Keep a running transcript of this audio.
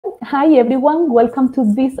Hi everyone, welcome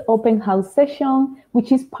to this open house session,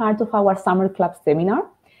 which is part of our summer club seminar.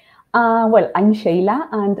 I'm Sheila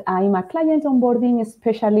and I'm a client onboarding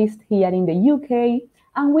specialist here in the UK.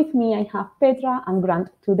 And with me, I have Petra and Grant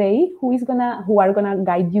today, who are gonna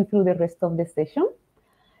guide you through the rest of the session.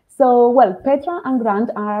 Petra and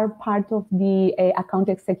Grant are part of the account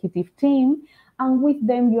executive team, and with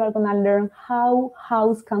them, you are going to learn how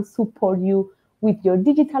Houzz can support you with your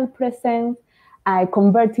digital presence,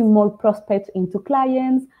 converting more prospects into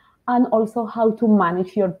clients, and also how to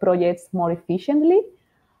manage your projects more efficiently.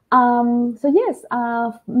 Yes,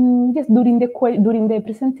 during the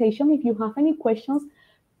presentation, if you have any questions,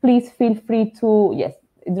 please feel free to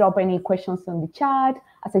drop any questions on the chat.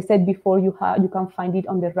 As I said before, you can find it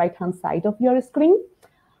on the right-hand side of your screen.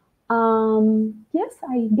 Yes,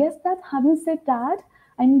 I guess that having said that,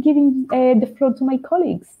 I'm giving the floor to my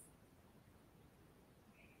colleagues.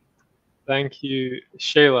 Thank you,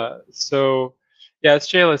 Sheila. So, yeah, as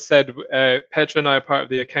Sheila said, Petra and I are part of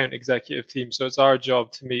the account executive team. So it's our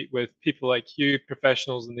job to meet with people like you,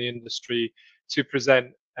 professionals in the industry, to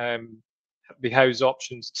present the Houzz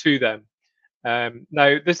options to them.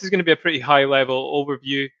 Now, this is going to be a pretty high-level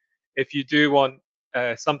overview. If you do want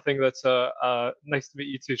something that's nice to meet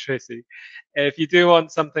you too, Tracy. If you do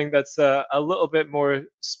want something that's a little bit more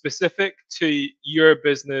specific to your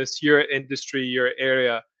business, your industry, your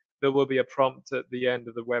area, there will be a prompt at the end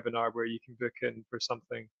of the webinar where you can book in for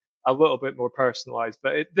something a little bit more personalized.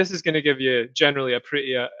 But this is going to give you generally a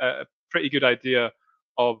pretty good idea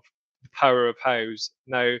of the power of Houzz.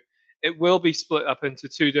 Now, it will be split up into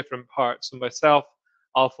two different parts. So myself,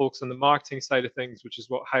 I'll focus on the marketing side of things, which is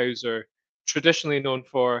what Houzz are traditionally known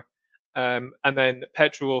for. And then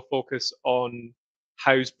Petra will focus on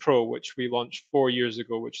Houzz Pro, which we launched 4 years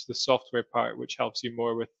ago, which is the software part, which helps you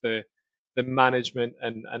more with the management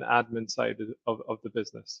and admin side of the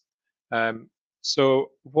business. So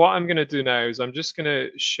what I'm going to do now is I'm just going to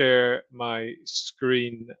share my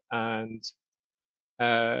screen, and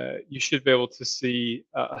you should be able to see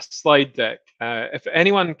a slide deck. If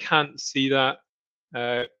anyone can't see that,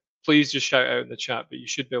 please just shout out in the chat, but you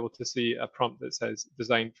should be able to see a prompt that says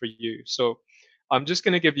designed for you. So I'm just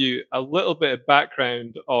going to give you a little bit of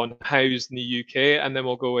background on Houzz in the UK, and then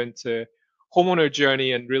we'll go into homeowner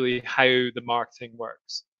journey and really how the marketing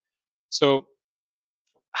works. So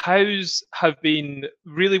Houzz have been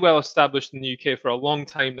really well established in the UK for a long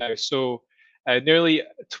time now, so nearly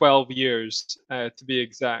 12 years to be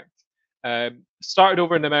exact. Started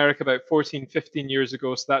over in America about 14, 15 years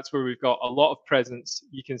ago, so that's where we've got a lot of presence.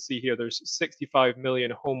 You can see here there's 65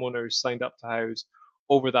 million homeowners signed up to Houzz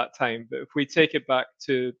over that time. But if we take it back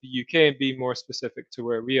to the UK and be more specific to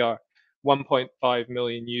where we are, 1.5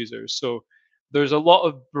 million users. So there's a lot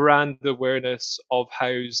of brand awareness of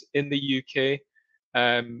Houzz in the UK,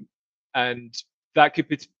 and that could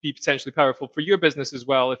be potentially powerful for your business as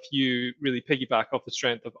well if you really piggyback off the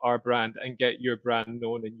strength of our brand and get your brand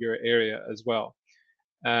known in your area as well.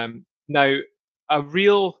 Now, a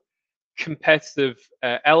real competitive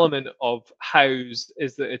element of Houzz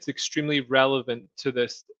is that it's extremely relevant to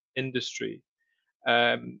this industry.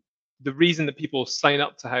 The reason that people sign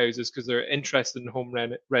up to Houzz is because they're interested in home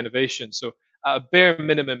renovation. So at a bare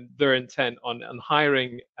minimum, their intent on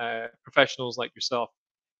hiring professionals like yourself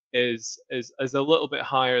is a little bit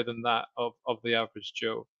higher than that of the average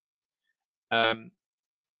Joe.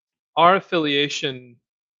 Our affiliation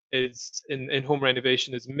is in home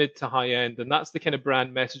renovation is mid to high end, and that's the kind of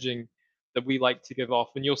brand messaging that we like to give off.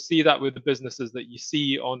 And you'll see that with the businesses that you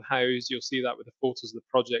see on Houzz, you'll see that with the photos of the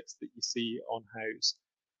projects that you see on Houzz.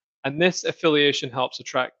 And this affiliation helps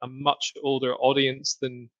attract a much older audience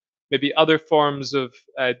than maybe other forms of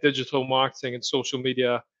digital marketing and social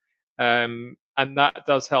media. And that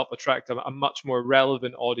does help attract a much more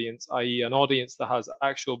relevant audience, i.e. an audience that has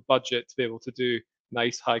actual budget to be able to do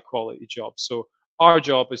nice, high quality jobs. So our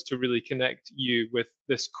job is to really connect you with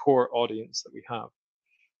this core audience that we have.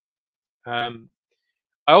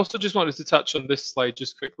 I also just wanted to touch on this slide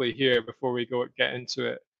just quickly here before we get into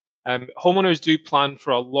it. Homeowners do plan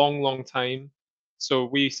for a long, long time. So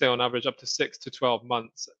we say on average up to 6 to 12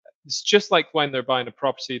 months. It's just like when they're buying a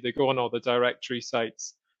property, they go on all the directory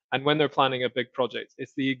sites. And when they're planning a big project,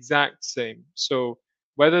 it's the exact same. So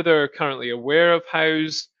whether they're currently aware of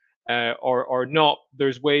Houzz or not,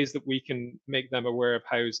 there's ways that we can make them aware of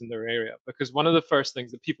Houzz in their area. Because one of the first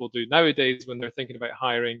things that people do nowadays when they're thinking about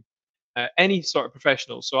hiring any sort of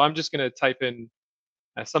professional. So I'm just going to type in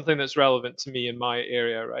something that's relevant to me in my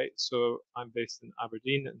area, right? So I'm based in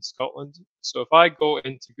Aberdeen in Scotland. So if I go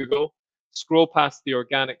into Google, scroll past the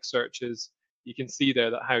organic searches, you can see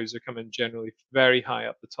there that Houzz are coming generally very high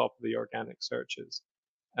up the top of the organic searches.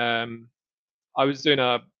 I was doing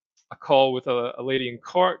a call with a lady in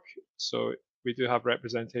Cork, so we do have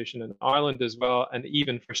representation in Ireland as well, and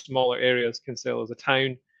even for smaller areas, Kinsale as a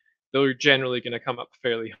town, they're generally going to come up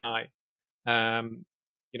fairly high.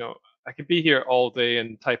 You know, I could be here all day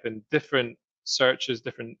and type in different searches,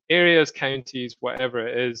 different areas, counties, whatever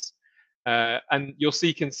it is, and you'll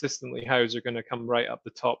see consistently Houzz are going to come right up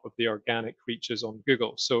the top of the organic reaches on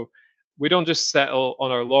Google. So we don't just settle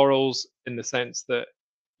on our laurels in the sense that,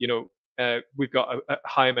 you know, we've got a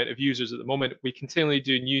high amount of users at the moment. We continually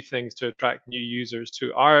do new things to attract new users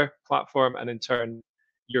to our platform and in turn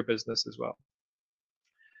your business as well.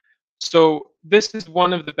 So this is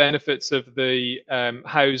one of the benefits of the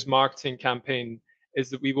Houzz marketing campaign, is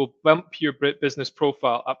that we will bump your business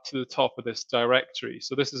profile up to the top of this directory.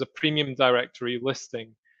 So this is a premium directory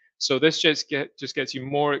listing. So this just gets you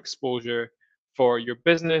more exposure for your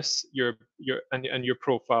business, your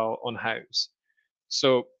profile on Houzz.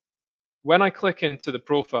 So when I click into the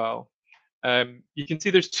profile, you can see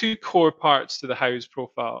there's two core parts to the Houzz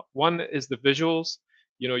profile. One is the visuals.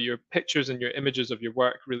 You know, your pictures and your images of your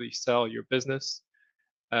work really sell your business.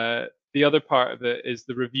 The other part of it is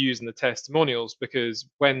the reviews and the testimonials, because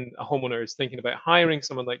when a homeowner is thinking about hiring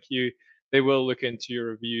someone like you, they will look into your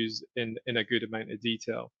reviews in a good amount of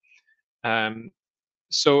detail.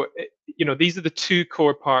 So, you know, these are the two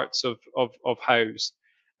core parts of Houzz.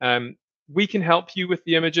 We can help you with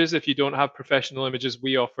the images. If you don't have professional images,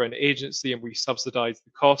 we offer an agency and we subsidize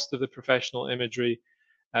the cost of the professional imagery.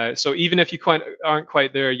 So even if you aren't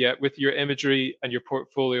quite there yet with your imagery and your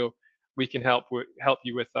portfolio, we can help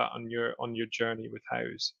you with that on your journey with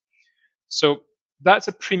Houzz. So that's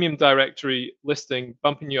a premium directory listing,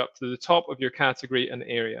 bumping you up to the top of your category and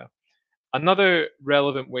area. Another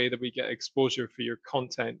relevant way that we get exposure for your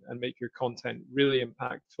content and make your content really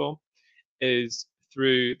impactful is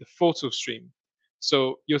through the photo stream.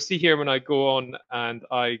 So you'll see here when I go on and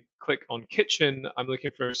I click on kitchen, I'm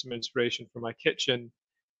looking for some inspiration for my kitchen.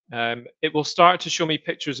 It will start to show me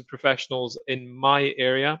pictures of professionals in my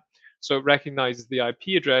area. So it recognizes the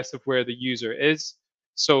IP address of where the user is.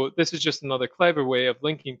 So this is just another clever way of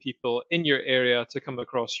linking people in your area to come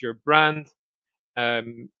across your brand,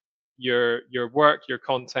 your work, your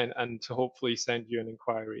content, and to hopefully send you an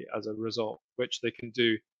inquiry as a result, which they can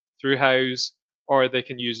do through Houzz, or they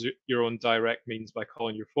can use your own direct means by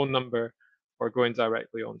calling your phone number or going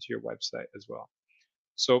directly onto your website as well.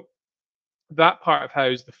 So that part of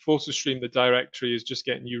Houzz, the photo stream, the directory, is just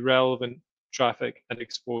getting you relevant traffic and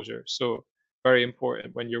exposure. So very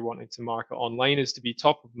important when you're wanting to market online is to be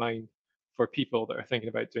top of mind for people that are thinking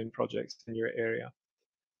about doing projects in your area.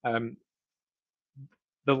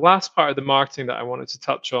 The last part of the marketing that I wanted to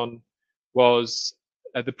touch on was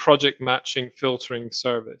the project matching filtering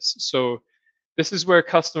service. So this is where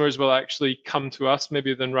customers will actually come to us,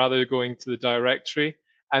 maybe than rather going to the directory,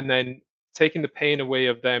 and then taking the pain away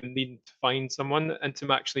of them needing to find someone and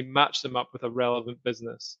to actually match them up with a relevant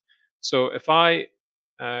business. So if I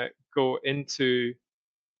go into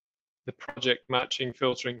the project matching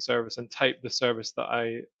filtering service and type the service that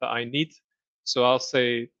I need, so I'll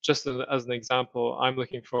say, just as an example, I'm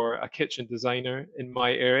looking for a kitchen designer in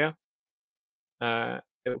my area.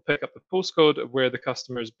 It will pick up the postcode of where the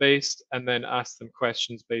customer is based and then ask them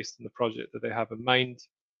questions based on the project that they have in mind.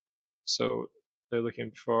 So they're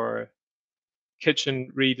looking for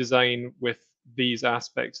kitchen redesign with these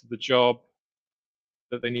aspects of the job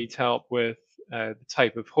that they need help with, the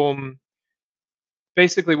type of home.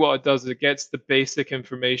 Basically, what it does is it gets the basic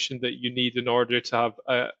information that you need in order to have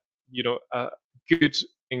a good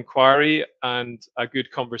inquiry and a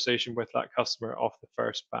good conversation with that customer off the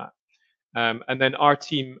first bat. And then our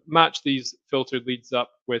team match these filtered leads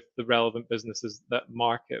up with the relevant businesses that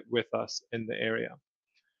market with us in the area.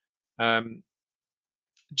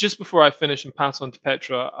 Just before I finish and pass on to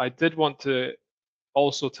Petra, I did want to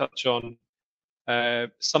also touch on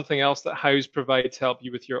something else that Houzz provides to help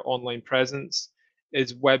you with your online presence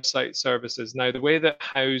is website services. Now, the way that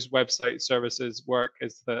Houzz website services work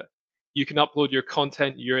is that you can upload your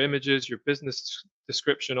content, your images, your business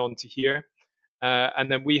description onto here. And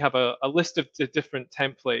then we have a list of the different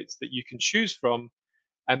templates that you can choose from.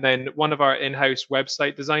 And then one of our in-house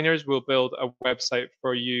website designers will build a website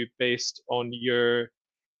for you based on your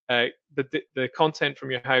the content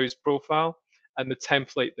from your Houzz profile and the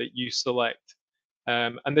template that you select.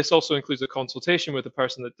 And this also includes a consultation with the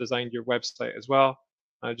person that designed your website as well.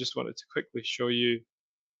 I just wanted to quickly show you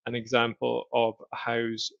an example of a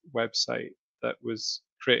Houzz website that was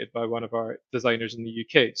created by one of our designers in the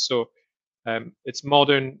UK. So it's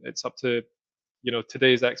modern, it's up to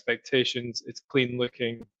today's expectations, it's clean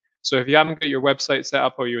looking, So if you haven't got your website set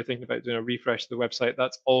up or you're thinking about doing a refresh of the website,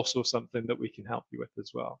 that's also something that we can help you with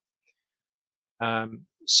as well.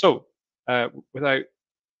 Without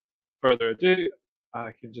further ado,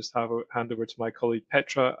 I can just hand over to my colleague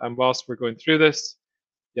Petra. And whilst we're going through this,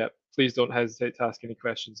 please don't hesitate to ask any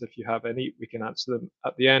questions. If you have any, we can answer them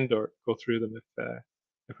at the end or go through them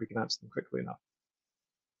if we can answer them quickly enough.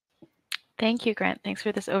 Thank you, Grant. Thanks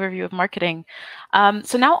for this overview of marketing.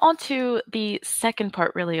 So now on to the second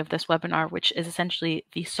part really of this webinar, which is essentially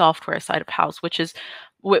the software side of Houzz, which is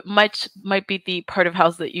what might be the part of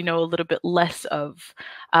Houzz that you know a little bit less of.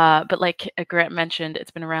 But like Grant mentioned, it's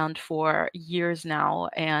been around for years now,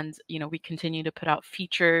 and we continue to put out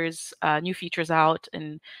features, new features out,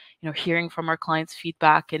 and hearing from our clients'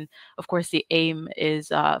 feedback. And of course, the aim is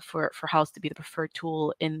for Houzz to be the preferred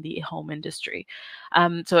tool in the home industry.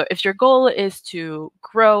 So if your goal is to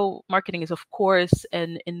grow, marketing is of course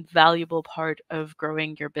an invaluable part of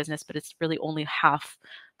growing your business, but it's really only half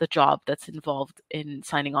the job that's involved in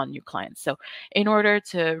signing on new clients. So in order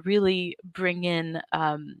to really bring in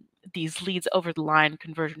these leads over the line,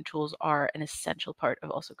 conversion tools are an essential part of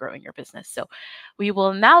also growing your business. So we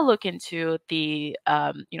will now look into the,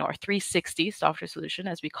 our 360 software solution,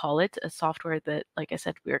 as we call it, a software that, like I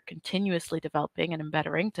said, we're continuously developing and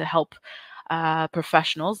embedding to help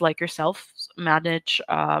professionals like yourself manage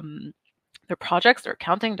their projects, their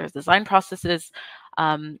accounting, their design processes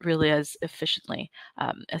really as efficiently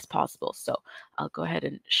as possible. So I'll go ahead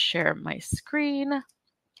and share my screen.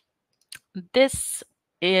 This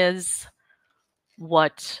is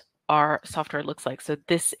what our software looks like. So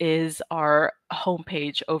this is our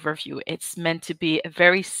homepage overview. It's meant to be a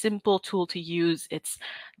very simple tool to use. It's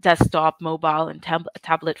desktop, mobile, and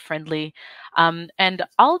tablet friendly. And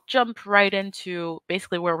I'll jump right into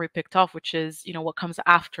basically where we picked off, which is what comes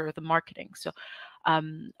after the marketing. So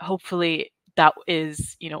hopefully that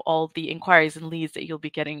is all the inquiries and leads that you'll be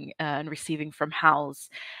getting and receiving from Houzz.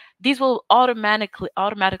 These will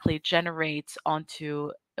automatically generate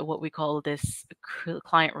onto what we call this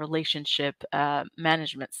client relationship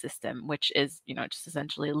management system, which is just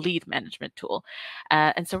essentially a lead management tool.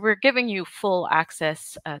 And so we're giving you full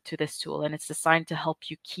access to this tool, and it's designed to help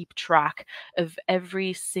you keep track of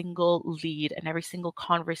every single lead and every single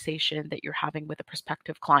conversation that you're having with a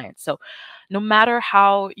prospective client. So no matter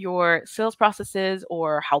how your sales process is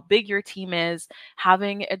or how big your team is,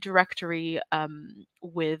 having a directory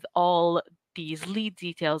with all these lead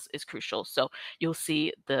details is crucial. So you'll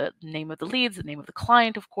see the name of the leads, the name of the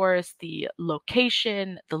client, of course, the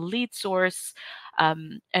location, the lead source,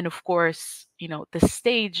 and of course, the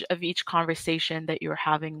stage of each conversation that you're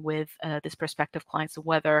having with this prospective client. So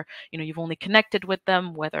whether, you've only connected with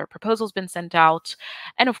them, whether a proposal's been sent out.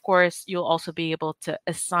 And of course, you'll also be able to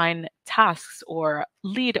assign tasks or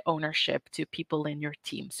lead ownership to people in your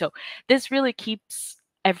team. So this really keeps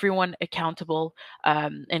everyone accountable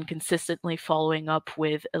and consistently following up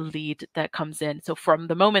with a lead that comes in. So from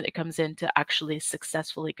the moment it comes in to actually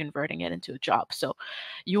successfully converting it into a job. So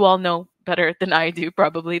you all know better than I do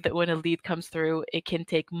probably that when a lead comes through, it can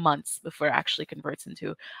take months before it actually converts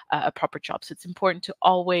into a proper job. So it's important to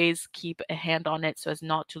always keep a hand on it so as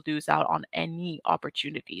not to lose out on any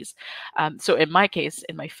opportunities. So in my case,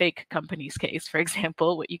 in my fake company's case, for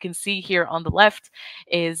example, what you can see here on the left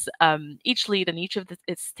is each lead and each of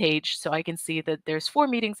its stage. So I can see that there's 4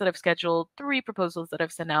 meetings that I've scheduled, 3 proposals that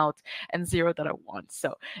I've sent out, and 0 that I want.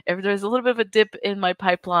 So if there's a little bit of a dip in my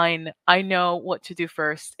pipeline, I know what to do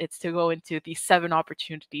first. It's to go into the 7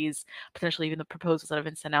 opportunities, potentially even the proposals that have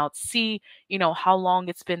been sent out, see, how long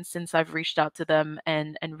it's been since I've reached out to them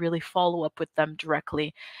and really follow up with them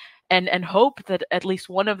directly and hope that at least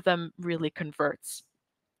one of them really converts.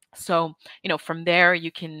 So, from there,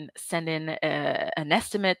 you can send in an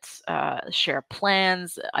estimate, share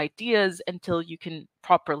plans, ideas until you can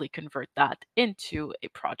properly convert that into a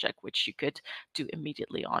project, which you could do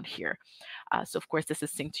immediately on here. So, of course, this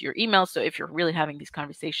is synced to your email. So if you're really having these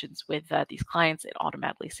conversations with these clients, it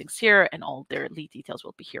automatically syncs here and all their lead details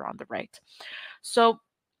will be here on the right. So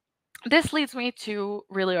this leads me to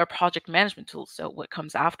really our project management tools. So what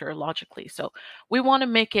comes after logically. So we want to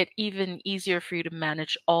make it even easier for you to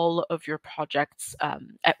manage all of your projects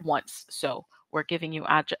at once. So we're giving you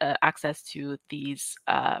access to these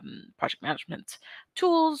project management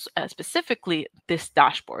tools, specifically this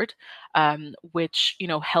dashboard, which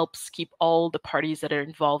helps keep all the parties that are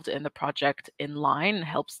involved in the project in line,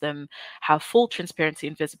 helps them have full transparency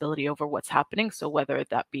and visibility over what's happening. So whether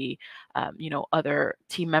that be other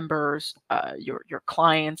team members, your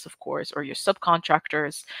clients, of course, or your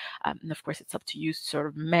subcontractors, and of course it's up to you to sort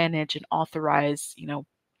of manage and authorize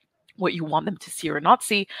what you want them to see or not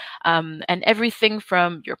see, and everything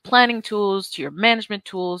from your planning tools to your management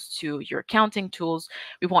tools to your accounting tools.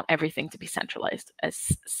 We want everything to be centralized,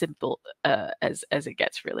 as simple as it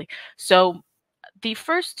gets, really. So the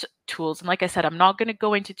first tools, and like I said, I'm not going to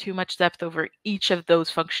go into too much depth over each of those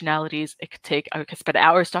functionalities. I could spend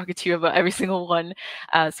hours talking to you about every single one.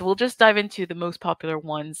 So we'll just dive into the most popular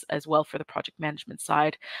ones as well for the project management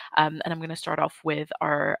side. And I'm going to start off with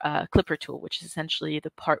our Clipper tool, which is essentially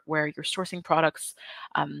the part where you're sourcing products,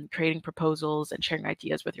 creating proposals, and sharing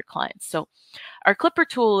ideas with your clients. So our Clipper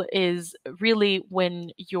tool is really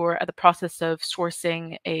when you're at the process of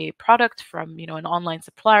sourcing a product from, an online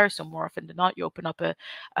supplier. So more often than not, you open up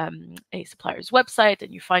a supplier's website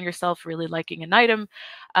and you find yourself really liking an item.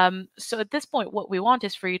 So at this point, what we want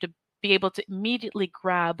is for you to be able to immediately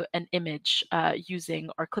grab an image using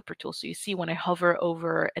our Clipper tool. So you see when I hover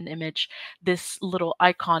over an image, this little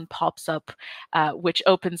icon pops up, which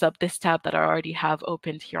opens up this tab that I already have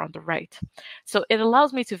opened here on the right. So it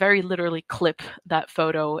allows me to very literally clip that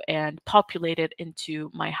photo and populate it into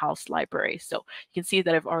my house library. So you can see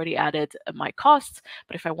that I've already added my costs,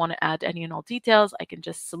 but if I want to add any and all details, I can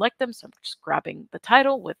just select them. So I'm just grabbing the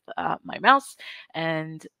title with my mouse,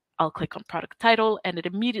 and I'll click on product title, and it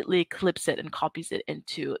immediately clips it and copies it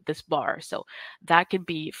into this bar. So that could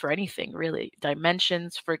be for anything, really.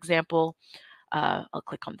 Dimensions, for example. I'll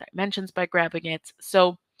click on dimensions by grabbing it.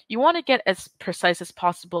 So you want to get as precise as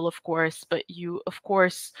possible, of course, but you, of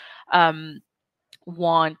course,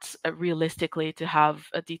 want realistically to have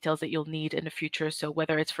details that you'll need in the future. So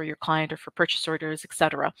whether it's for your client or for purchase orders,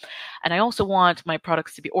 etc. And I also want my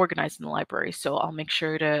products to be organized in the library. So I'll make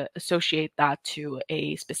sure to associate that to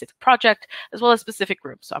a specific project as well as specific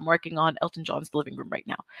rooms. So I'm working on Elton John's living room right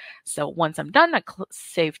now. So once I'm done, I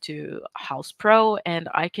save to Houzz Pro, and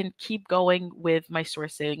I can keep going with my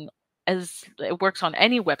sourcing as it works on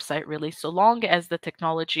any website, really, so long as the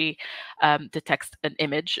technology detects an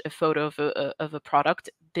image, a photo of a product,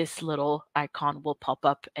 this little icon will pop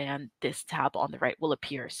up and this tab on the right will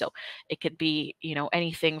appear. So it could be,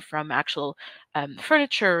 anything from actual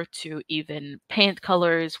furniture to even paint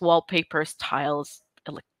colors, wallpapers, tiles,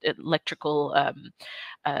 electrical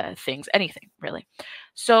things, anything really.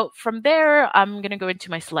 So from there, I'm going to go into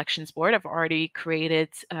my selections board. I've already created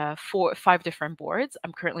 5 different boards.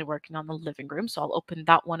 I'm currently working on the living room, so I'll open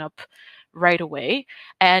that one up right away.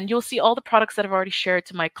 And you'll see all the products that I've already shared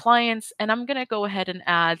to my clients. And I'm going to go ahead and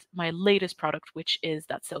add my latest product, which is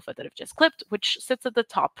that sofa that I've just clipped, which sits at the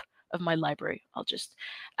top of my library. I'll just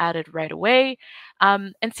add it right away.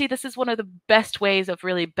 And see, this is one of the best ways of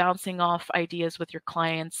really bouncing off ideas with your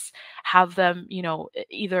clients. Have them,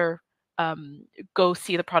 either go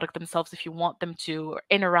see the product themselves if you want them to, or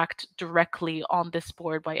interact directly on this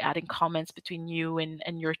board by adding comments between you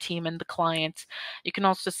and your team and the client. You can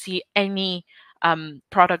also see any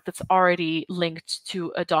product that's already linked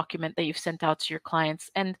to a document that you've sent out to your clients.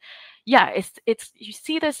 And yeah, it's you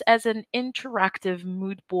see this as an interactive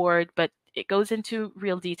mood board, but it goes into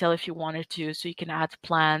real detail if you wanted to. So you can add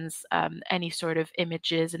plans, any sort of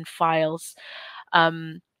images and files.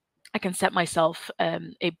 I can set myself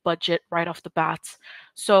a budget right off the bat.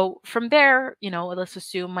 So from there, let's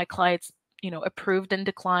assume my clients, approved and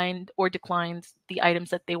declined the items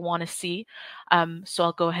that they want to see. So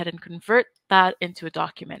I'll go ahead and convert that into a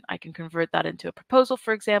document. I can convert that into a proposal,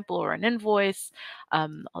 for example, or an invoice.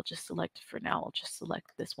 I'll just select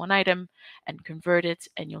this one item and convert it.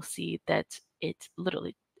 And you'll see that it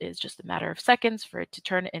literally is just a matter of seconds for it to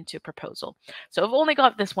turn it into a proposal. So I've only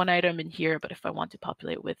got this one item in here, but if I want to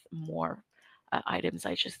populate with more items,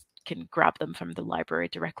 I just can grab them from the library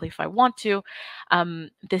directly if I want to.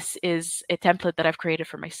 This is a template that I've created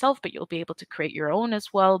for myself, but you'll be able to create your own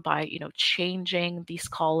as well by, changing these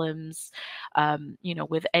columns,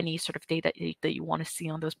 with any sort of data that you want to see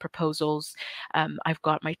on those proposals. I've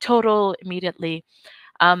got my total immediately.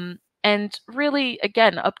 And really,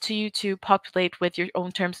 again, up to you to populate with your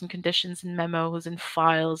own terms and conditions and memos and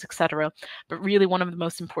files, etc. But really, one of the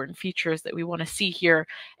most important features that we want to see here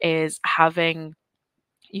is having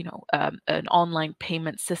an online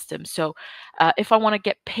payment system. So if I want to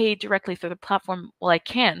get paid directly through the platform, well, I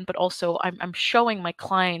can, but also I'm showing my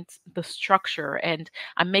client the structure, and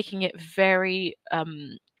I'm making it very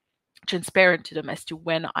transparent to them as to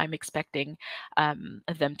when I'm expecting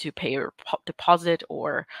them to pay or deposit,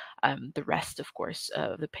 or the rest, of course,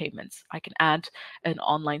 of the payments. I can add an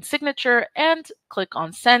online signature and click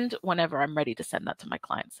on send whenever I'm ready to send that to my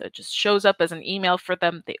client. So it just shows up as an email for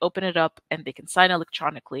them. They open it up and they can sign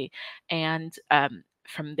electronically and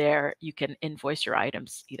from there, you can invoice your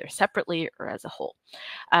items either separately or as a whole.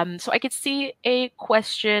 So I could see a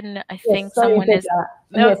question. I think sorry, someone is.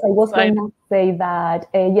 No, yes, I was going to say that.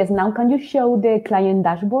 Yes, now can you show the client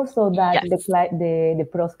dashboard so that yes. the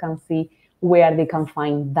pros can see where they can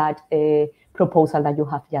find that proposal that you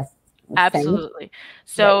have just Absolutely. sent?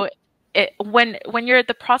 So when you're at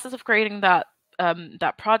the process of creating that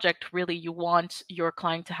that project, really you want your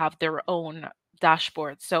client to have their own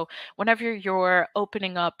dashboard. So whenever you're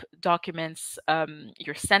opening up documents,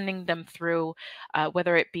 you're sending them through,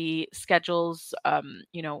 whether it be schedules,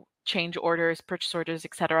 change orders, purchase orders,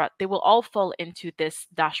 etc., they will all fall into this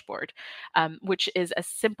dashboard, which is as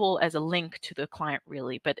simple as a link to the client,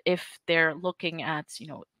 really. But if they're looking at,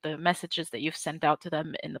 the messages that you've sent out to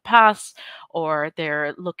them in the past, or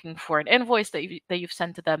they're looking for an invoice that you've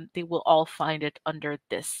sent to them, they will all find it under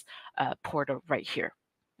this portal right here.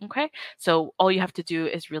 Okay, so all you have to do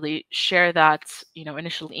is really share that,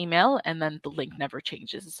 initial email, and then the link never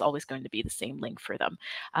changes. It's always going to be the same link for them.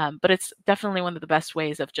 But it's definitely one of the best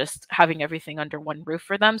ways of just having everything under one roof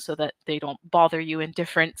for them, so that they don't bother you in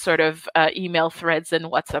different sort of email threads and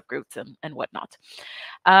WhatsApp groups and whatnot.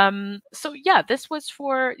 So yeah, this was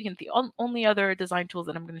for, the only other design tools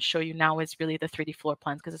that I'm going to show you now is really the 3D floor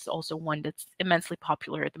plans, because it's also one that's immensely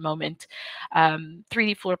popular at the moment.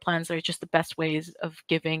 3D floor plans are just the best ways of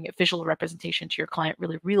giving visual representation to your client,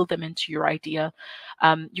 really reel them into your idea.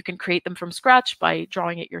 You can create them from scratch by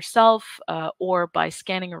drawing it yourself, or by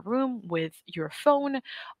scanning a room with your phone,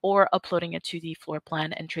 or uploading a 2D floor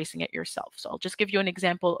plan and tracing it yourself. So I'll just give you an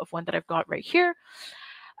example of one that I've got right here.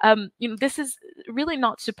 This is really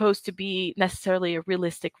not supposed to be necessarily a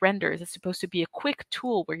realistic render. It's supposed to be a quick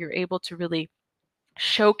tool where you're able to really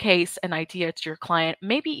showcase an idea to your client,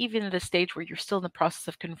 maybe even at a stage where you're still in the process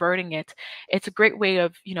of converting it. It's a great way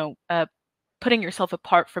of, putting yourself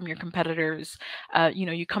apart from your competitors.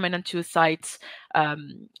 You come in onto a site,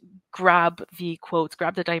 grab the quotes,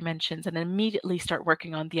 grab the dimensions, and immediately start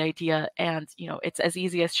working on the idea. And, it's as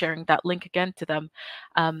easy as sharing that link again to them.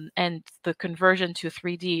 And the conversion to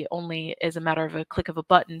 3D only is a matter of a click of a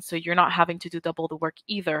button. So you're not having to do double the work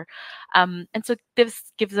either. And so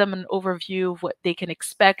this gives them an overview of what they can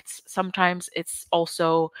expect. Sometimes it's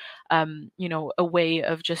also, a way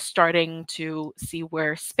of just starting to see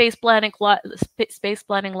where space planning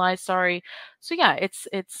lies. Sorry. So yeah, it's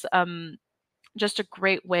just a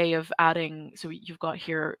great way of adding. So you've got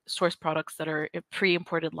here source products that are a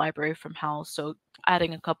pre-imported library from Houzz. So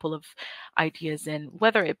adding a couple of ideas in,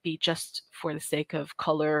 whether it be just for the sake of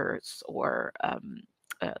colors or,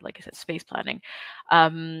 like I said, space planning.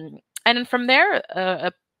 And then from there,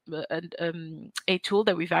 a tool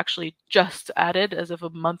that we've actually just added as of a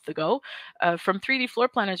month ago. From 3D floor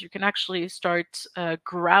planners, you can actually start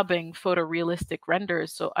grabbing photorealistic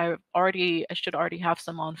renders. So I should already have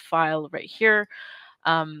some on file right here.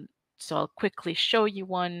 So I'll quickly show you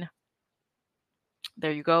one.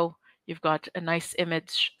 There you go. You've got a nice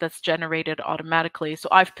image that's generated automatically. So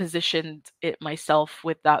I've positioned it myself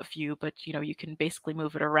with that view, but you can basically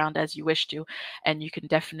move it around as you wish to, and you can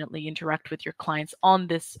definitely interact with your clients on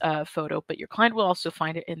this photo, but your client will also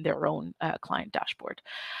find it in their own client dashboard.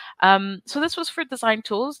 So this was for design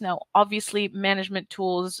tools. Now, obviously, management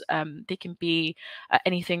tools, they can be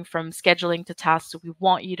anything from scheduling to tasks. So we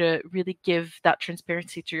want you to really give that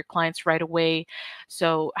transparency to your clients right away.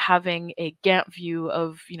 So having a Gantt view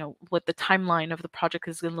of, what the timeline of the project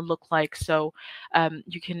is going to look like. So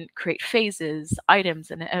you can create phases,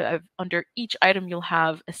 items, and under each item, you'll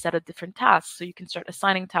have a set of different tasks. So you can start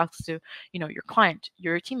assigning tasks to, your client,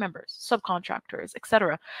 your team members, subcontractors,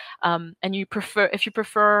 etc. And if you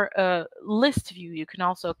prefer a list view, you can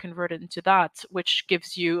also convert it into that, which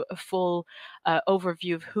gives you a full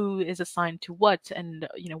overview of who is assigned to what, and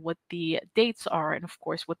what the dates are, and of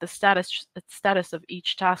course what the status of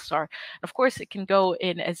each task are. And of course, it can go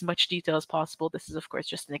in as much detail as possible. This is of course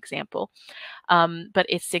just an example, but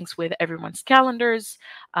it syncs with everyone's calendars,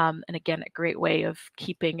 and again, a great way of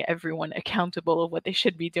keeping everyone accountable of what they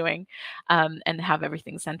should be doing, and have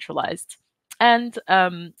everything centralized. And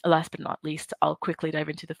last but not least, I'll quickly dive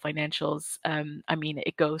into the financials.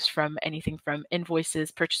 It goes from anything from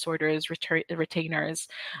invoices, purchase orders, retainers,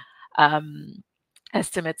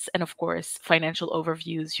 estimates, and of course, financial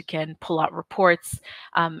overviews. You can pull out reports.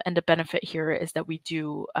 And the benefit here is that we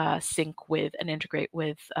do sync with and integrate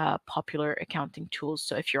with popular accounting tools.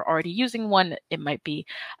 So if you're already using one, it might be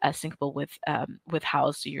syncable with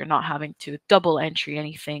Houzz, so you're not having to double entry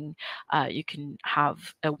anything. You can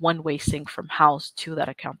have a one-way sync from Houzz to that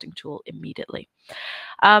accounting tool immediately.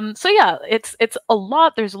 So yeah, it's a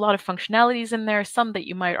lot. There's a lot of functionalities in there, some that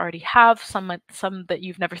you might already have, some that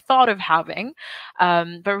you've never thought of having.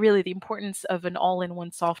 But really the importance of an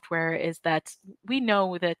all-in-one software is that we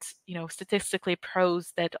know that, statistically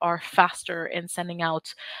pros that are faster in sending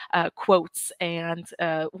out quotes and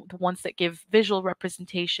the ones that give visual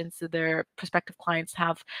representations to their prospective clients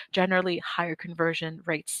have generally higher conversion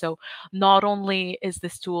rates. So not only is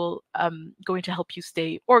this tool going to help you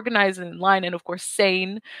stay organized and in line and of course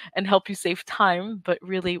sane and help you save time, but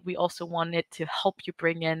really we also want it to help you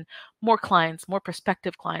bring in more clients, more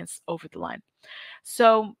prospective clients over the line.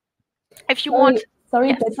 So if you want... Sorry,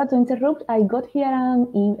 yes. Petra, to interrupt. I got here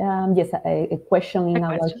a question in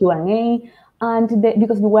our Q&A, and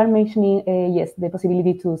because you were mentioning the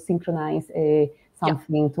possibility to synchronize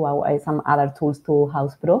something to some other tools to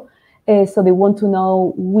Houzz Pro. So they want to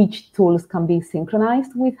know which tools can be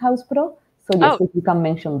synchronized with Houzz Pro. So yes, if you can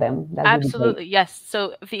mention them, that absolutely, would be great. Yes.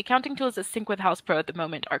 So the accounting tools that sync with Houzz Pro at the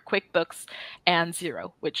moment are QuickBooks and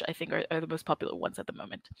Xero, which I think are the most popular ones at the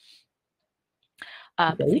moment.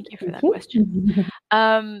 Thank you for that question.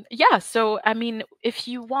 Yeah, so I mean, if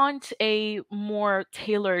you want a more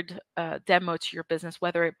tailored demo to your business,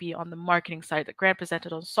 whether it be on the marketing side that Grant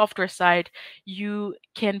presented, on the software side, you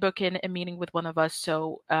can book in a meeting with one of us.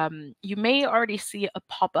 So you may already see a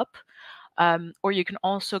pop-up, or you can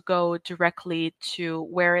also go directly to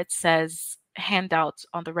where it says handout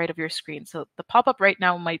on the right of your screen. So the pop-up right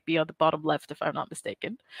now might be on the bottom left, if I'm not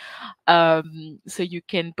mistaken. So you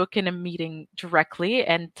can book in a meeting directly,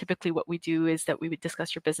 and typically what we do is that we would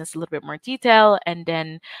discuss your business a little bit more detail and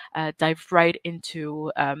then dive right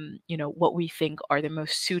into what we think are the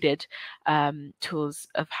most suited tools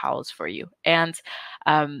of Houzz for you. And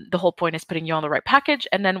the whole point is putting you on the right package,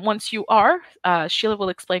 and then once you are, Sheila will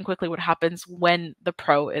explain quickly what happens when the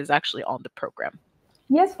pro is actually on the program.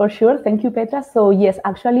 Yes, for sure. Thank you, Petra. So yes,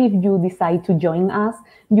 actually, if you decide to join us,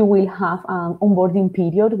 you will have an onboarding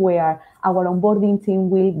period where our onboarding team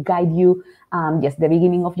will guide you, the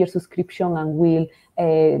beginning of your subscription, and will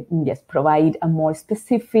provide a more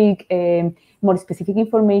specific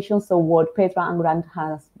information. So what Petra and Grant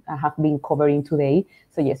have been covering today.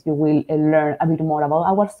 So yes, you will learn a bit more about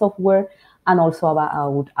our software and also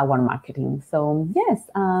about our marketing. So yes.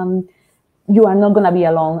 You are not going to be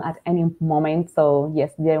alone at any moment. So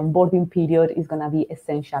yes, the onboarding period is going to be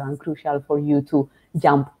essential and crucial for you to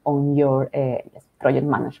jump on your project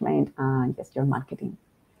management and your marketing.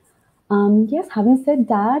 Having said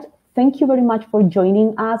that, thank you very much for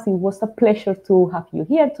joining us. It was a pleasure to have you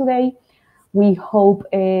here today. We hope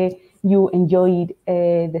you enjoyed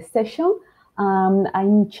the session.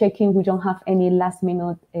 I'm checking we don't have any last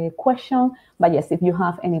minute question, but yes, if you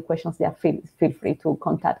have any questions, feel free to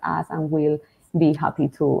contact us and we'll be happy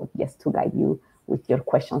to guide you with your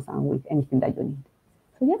questions and with anything that you need.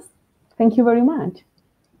 So yes, thank you very much.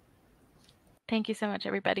 Thank you so much,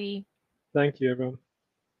 everybody. Thank you, everyone.